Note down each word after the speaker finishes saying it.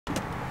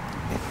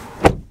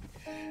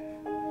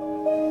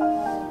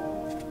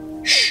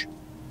Shh,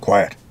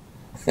 quiet.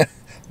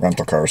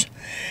 Rental cars.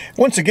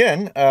 Once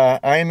again,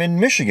 I'm in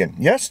Michigan.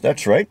 Yes,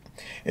 that's right.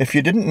 If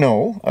you didn't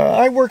know,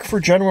 I work for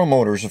General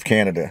Motors of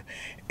Canada,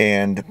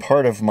 and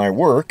part of my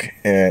work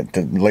at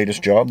the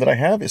latest job that I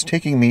have is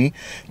taking me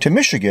to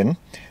Michigan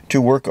to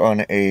work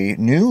on a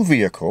new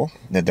vehicle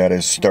that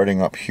is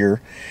starting up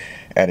here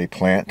at a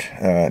plant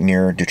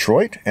near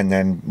Detroit, and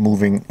then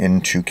moving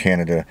into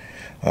Canada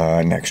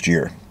next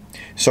year.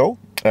 So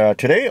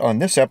today on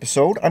this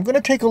episode, I'm going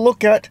to take a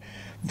look at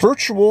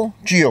virtual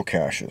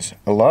geocaches.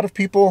 A lot of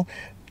people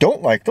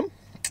don't like them.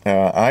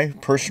 I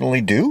personally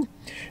do.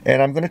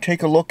 And I'm going to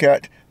take a look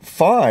at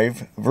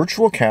 5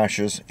 virtual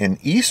caches in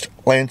East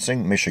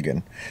Lansing,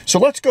 Michigan. So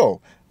let's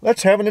go.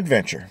 Let's have an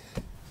adventure.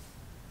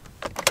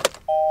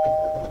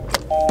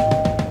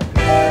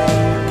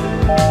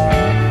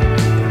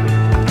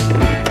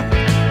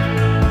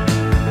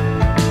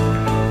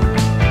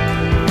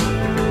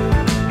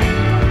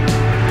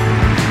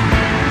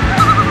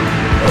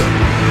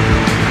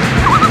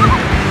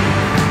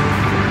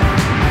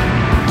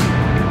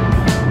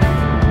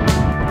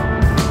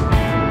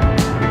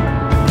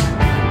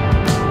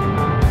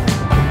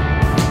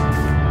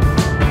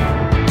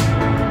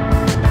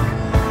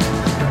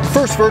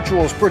 First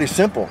virtual is pretty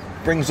simple.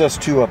 Brings us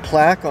to a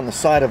plaque on the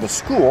side of a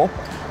school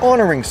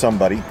honoring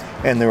somebody,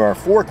 and there are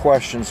 4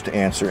 questions to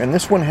answer, and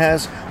this one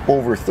has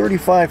over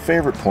 35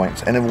 favorite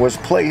points, and it was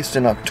placed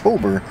in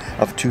October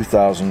of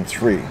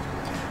 2003.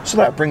 So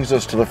that brings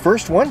us to the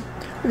first one.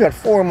 We got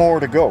 4 more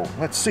to go.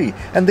 Let's see,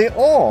 and they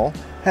all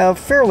have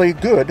fairly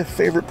good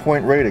favorite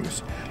point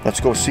ratings.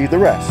 Let's go see the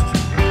rest.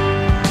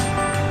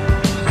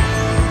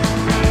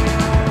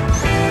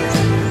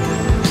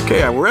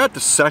 Okay, we're at the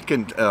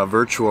second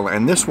virtual,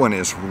 and this one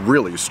is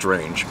really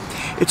strange.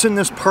 It's in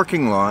this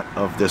parking lot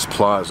of this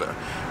plaza.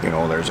 You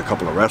know, there's a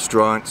couple of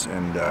restaurants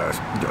and a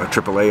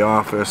AAA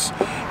office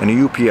and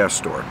a UPS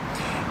store.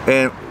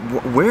 And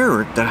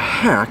where the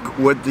heck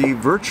would the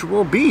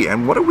virtual be?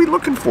 And what are we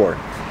looking for?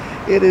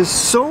 It is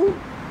so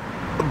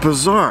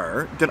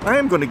bizarre that I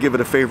am going to give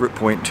it a favorite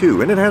point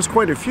too, and it has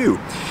quite a few.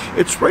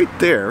 It's right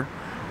there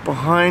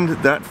behind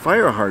that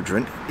fire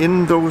hydrant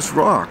in those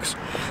rocks.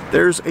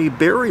 There's a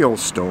burial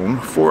stone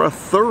for a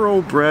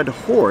thoroughbred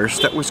horse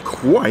that was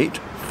quite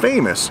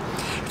famous.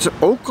 It's an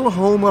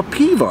Oklahoma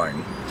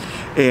Peavine,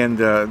 and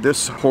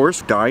this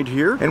horse died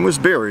here and was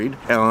buried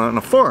on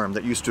a farm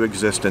that used to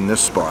exist in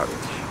this spot,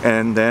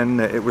 and then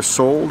it was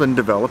sold and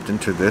developed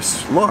into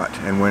this lot.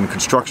 And when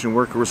construction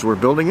workers were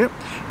building it,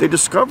 they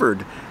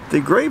discovered the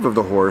grave of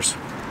the horse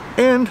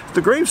and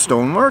the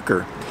gravestone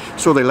marker,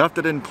 so they left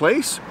it in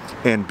place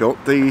and built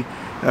the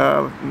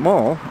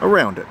mall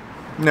around it.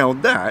 Now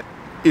that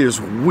is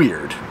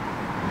weird.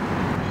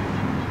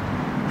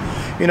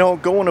 You know,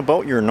 going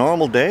about your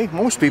normal day,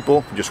 most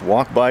people just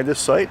walk by this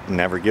site and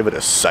never give it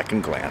a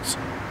second glance.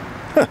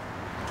 Huh.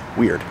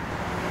 Weird.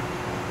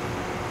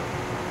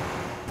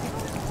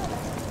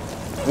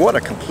 What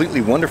a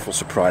completely wonderful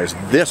surprise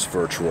this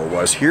virtual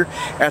was here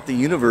at the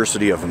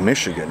University of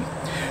Michigan.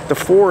 The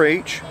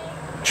 4-H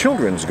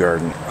Children's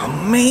Garden.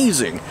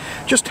 Amazing!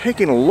 Just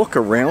taking a look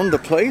around the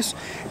place,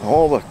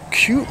 all the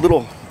cute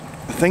little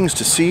things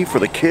to see for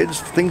the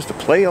kids, things to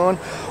play on,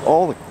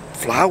 all the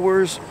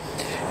flowers,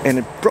 and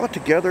it brought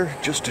together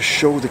just to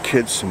show the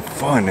kids some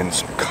fun and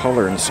some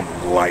color and some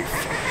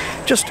life.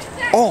 Just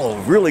all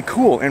really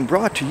cool, and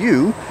brought to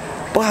you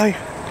by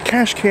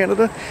Cache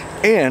Canada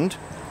and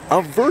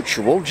a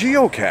virtual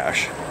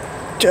geocache.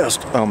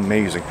 Just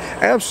amazing.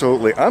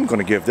 Absolutely, I'm going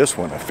to give this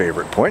one a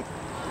favorite point.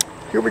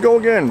 Here we go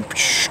again.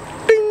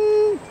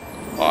 Ding!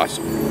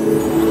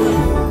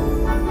 Awesome.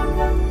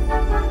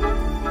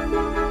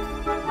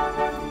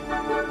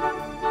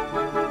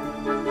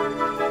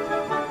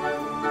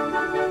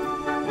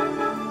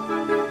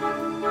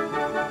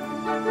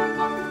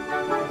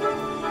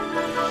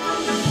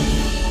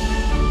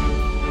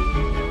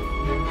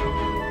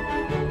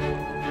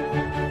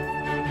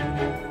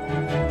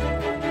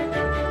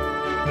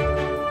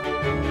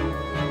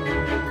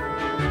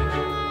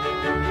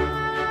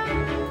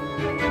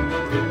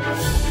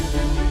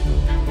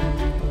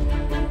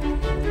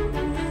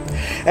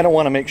 And I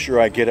want to make sure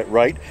I get it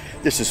right.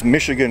 This is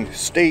Michigan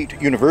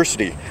State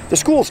University. The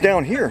schools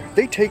down here,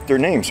 they take their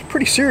names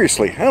pretty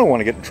seriously. I don't want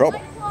to get in trouble.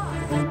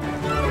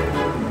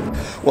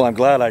 Well, I'm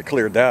glad I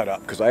cleared that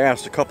up, because I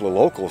asked a couple of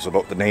locals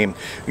about the name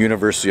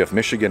University of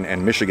Michigan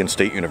and Michigan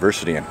State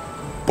University, and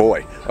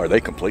boy, are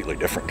they completely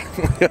different.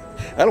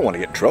 I don't want to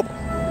get in trouble.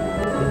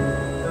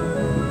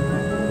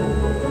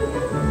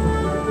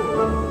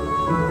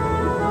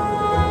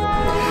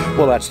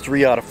 Well, that's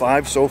 3 out of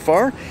 5 so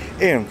far,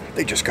 and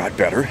they just got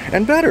better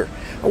and better.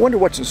 I wonder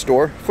what's in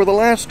store for the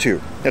last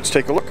 2. Let's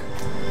take a look.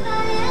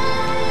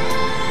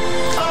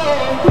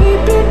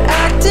 We've been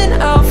acting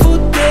out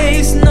for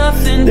days,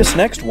 nothing. This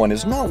next one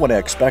is not what I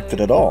expected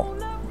at all.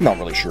 Not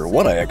really sure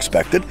what I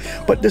expected,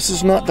 but this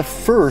is not the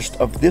first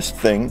of this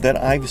thing that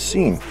I've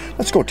seen.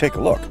 Let's go take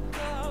a look.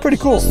 Pretty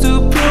cool.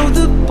 To prove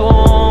the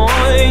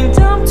point,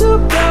 I'm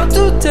too proud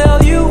to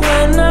tell you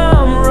when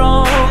I'm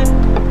wrong.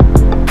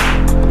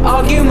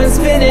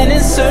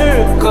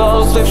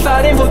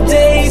 hiding for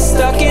days,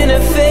 stuck in a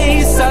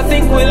phase. I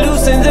think we're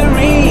losing the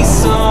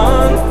reason.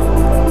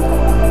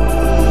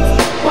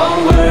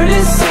 One word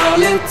is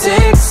all it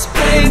takes,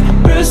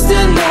 babe.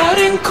 Bursting out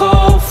in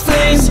cold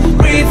flames,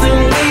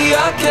 breathing we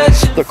are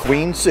catching. The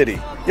Queen City.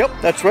 Yep,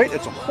 that's right.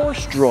 It's a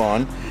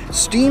horse-drawn,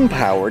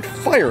 steam-powered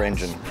fire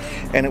engine.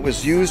 And it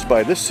was used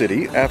by this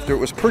city after it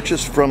was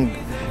purchased from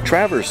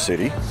Traverse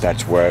City.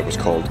 That's why it was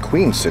called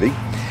Queen City.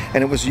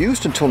 And it was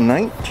used until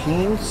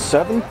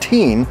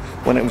 1917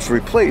 when it was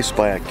replaced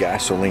by a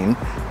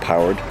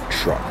gasoline-powered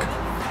truck.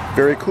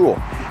 Very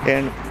cool.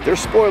 And there's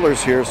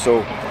spoilers here,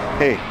 so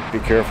hey, be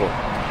careful.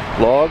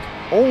 Log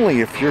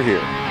only if you're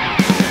here.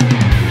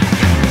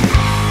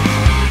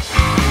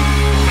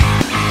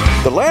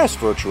 The last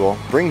virtual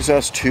brings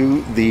us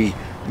to the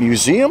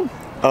Museum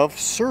of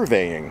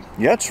Surveying.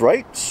 Yeah, that's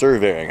right,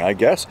 surveying, I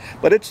guess.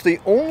 But it's the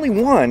only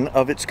one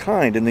of its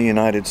kind in the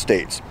United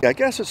States. I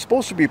guess it's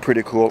supposed to be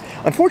pretty cool.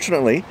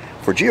 Unfortunately,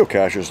 for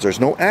geocachers, there's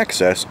no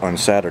access on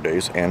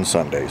Saturdays and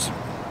Sundays.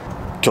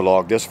 To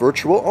log this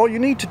virtual, all you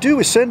need to do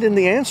is send in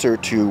the answer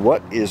to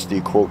what is the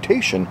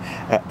quotation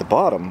at the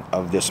bottom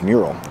of this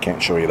mural.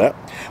 Can't show you that.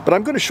 But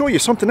I'm going to show you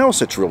something else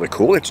that's really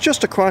cool. It's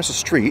just across the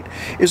street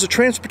is a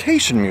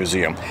transportation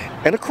museum.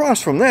 And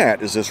across from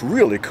that is this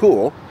really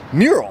cool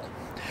mural.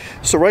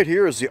 So right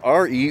here is the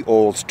R.E.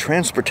 Olds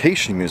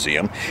Transportation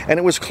Museum, and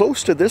it was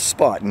close to this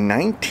spot in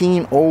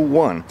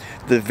 1901.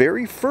 The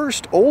very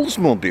first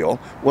Oldsmobile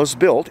was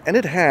built, and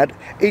it had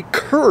a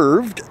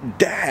curved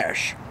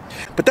dash.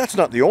 But that's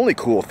not the only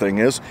cool thing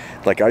is,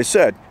 like I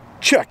said,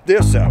 check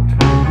this out.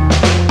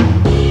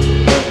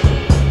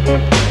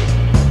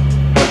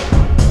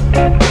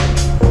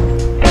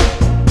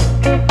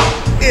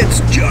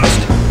 It's just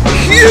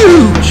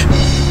huge!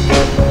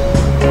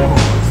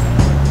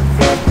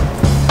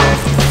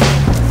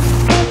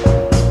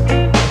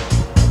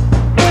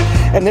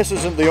 And this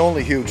isn't the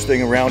only huge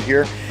thing around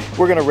here.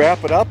 We're going to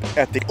wrap it up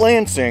at the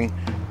Lansing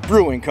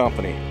Brewing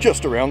Company,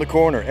 just around the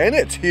corner, and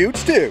it's huge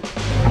too.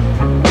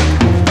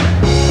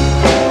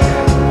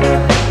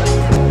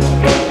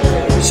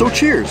 So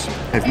cheers!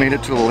 I've made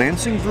it to the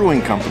Lansing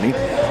Brewing Company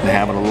and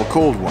having a little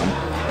cold one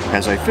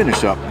as I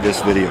finish up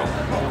this video.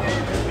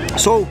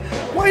 So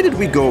why did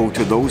we go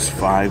to those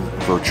 5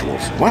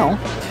 virtuals? Well,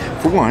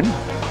 for one,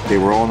 they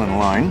were all in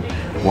line,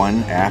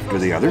 one after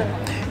the other,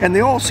 and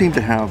they all seem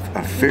to have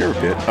a fair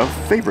bit of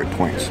favorite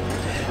points.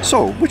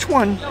 So, which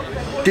one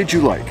did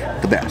you like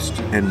the best?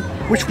 And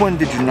which one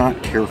did you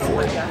not care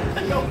for?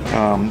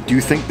 Do you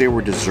think they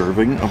were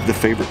deserving of the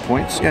favorite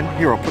points? And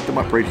here, I'll put them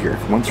up right here,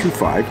 1 through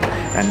 5,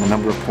 and the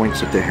number of points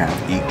that they have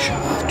each.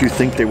 Do you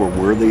think they were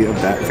worthy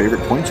of that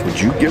favorite points?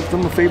 Would you give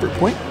them a favorite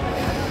point?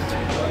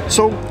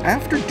 So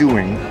after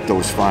doing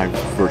those 5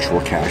 virtual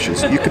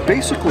caches, you could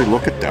basically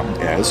look at them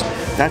as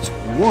that's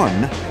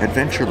one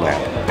adventure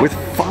lab with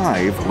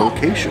 5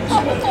 locations.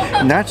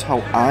 And that's how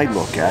I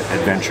look at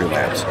adventure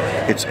labs.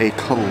 It's a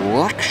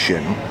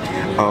collection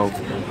of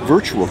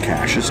virtual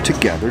caches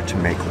together to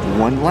make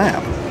one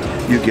lab.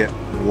 You get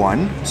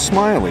 1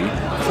 smiley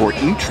for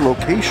each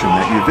location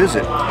that you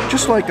visit,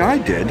 just like I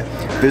did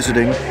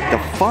visiting the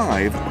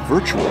 5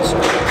 virtuals.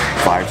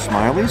 5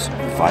 smileys,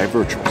 5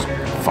 virtuals.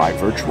 5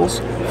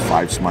 virtuals,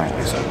 5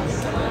 smileys.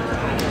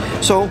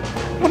 So,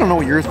 I want to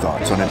know your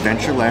thoughts on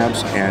adventure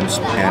labs and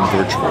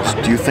virtuals.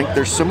 Do you think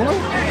they're similar?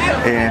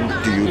 And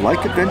do you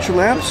like adventure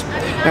labs?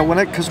 Now, when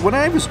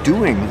I was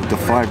doing the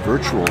 5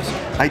 virtuals,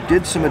 I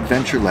did some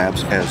adventure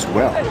labs as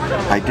well.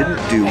 I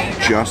didn't do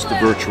just the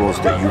virtuals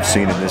that you've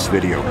seen in this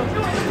video.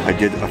 I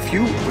did a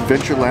few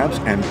adventure labs,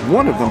 and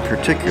one of them in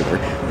particular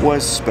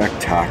was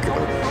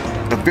spectacular.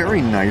 A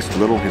very nice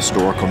little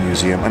historical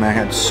museum, and I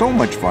had so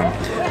much fun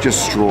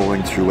just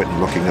strolling through it and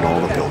looking at all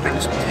the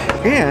buildings.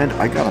 And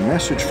I got a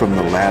message from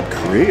the lab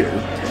creator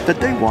that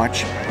they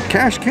watch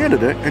Cache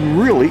Canada and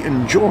really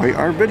enjoy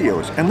our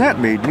videos, and that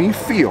made me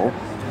feel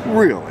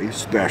really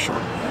special.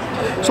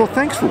 So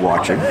thanks for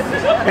watching,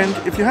 and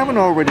if you haven't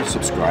already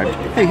subscribed,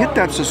 hey, hit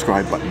that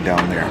subscribe button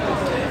down there.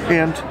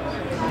 And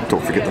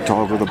don't forget to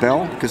toggle the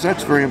bell, because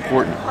that's very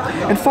important.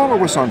 And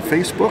follow us on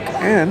Facebook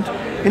and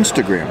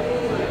Instagram.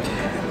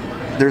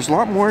 There's a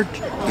lot more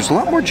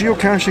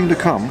geocaching to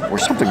come, or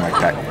something like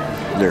that,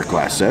 their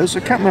class says. I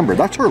can't remember.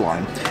 That's her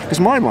line. Because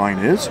my line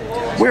is,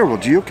 where will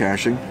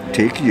geocaching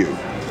take you?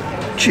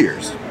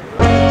 Cheers.